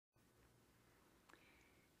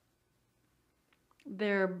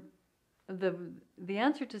The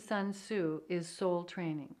answer to Sun Tzu is soul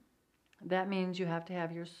training. That means you have to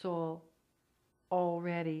have your soul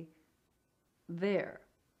already there,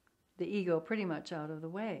 the ego pretty much out of the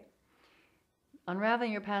way.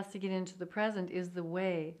 Unraveling your past to get into the present is the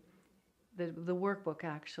way, the workbook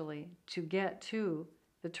actually, to get to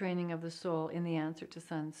the training of the soul in the answer to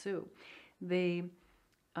Sun Tzu. The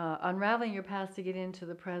unraveling your past to get into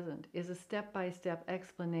the present is a step-by-step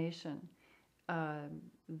explanation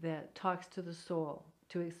that talks to the soul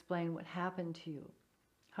to explain what happened to you.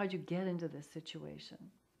 How'd you get into this situation?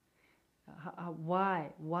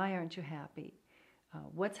 Why aren't you happy?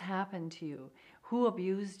 What's happened to you? Who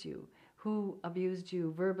abused you? Who abused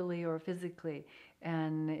you verbally or physically?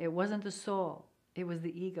 And it wasn't the soul, it was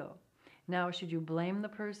the ego. Now, should you blame the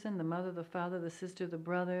person, the mother, the father, the sister, the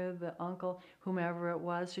brother, the uncle, whomever it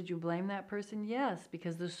was? Should you blame that person? Yes,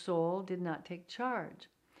 because the soul did not take charge.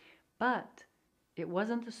 But it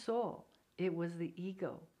wasn't the soul, it was the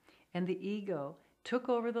ego. And the ego took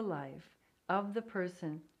over the life of the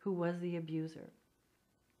person who was the abuser.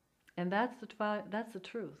 And that's the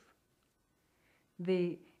truth.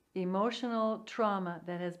 The emotional trauma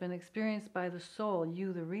that has been experienced by the soul,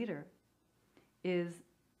 you the reader, is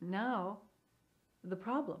now the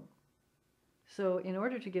problem. So in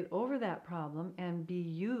order to get over that problem and be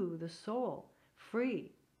you, the soul,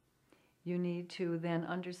 free, you need to then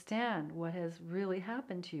understand what has really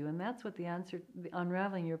happened to you. And that's what the answer, the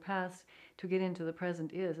unraveling your past to get into the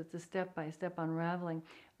present is. It's a step-by-step unraveling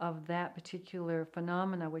of that particular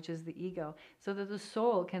phenomena, which is the ego, so that the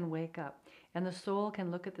soul can wake up. And the soul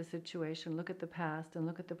can look at the situation, look at the past, and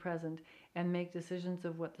look at the present, and make decisions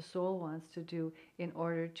of what the soul wants to do in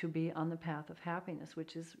order to be on the path of happiness,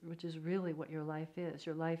 which is really what your life is.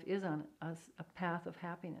 Your life is on a path of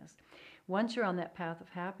happiness. Once you're on that path of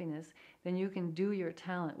happiness, then you can do your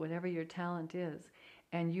talent, whatever your talent is,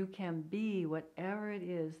 and you can be whatever it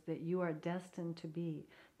is that you are destined to be,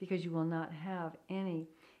 because you will not have any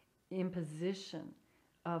imposition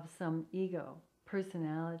of some ego,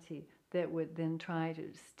 personality, that would then try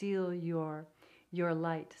to steal your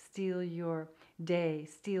light, steal your day,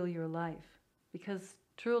 steal your life. Because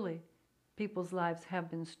truly, people's lives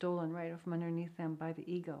have been stolen right from underneath them by the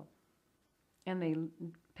ego. And they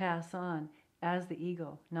pass on as the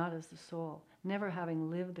ego, not as the soul, never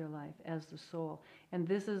having lived their life as the soul. And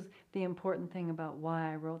this is the important thing about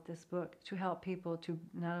why I wrote this book, to help people to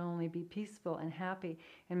not only be peaceful and happy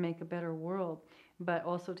and make a better world, but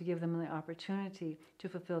also to give them the opportunity to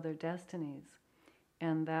fulfill their destinies.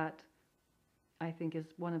 And that, I think,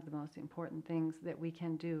 is one of the most important things that we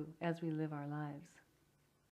can do as we live our lives.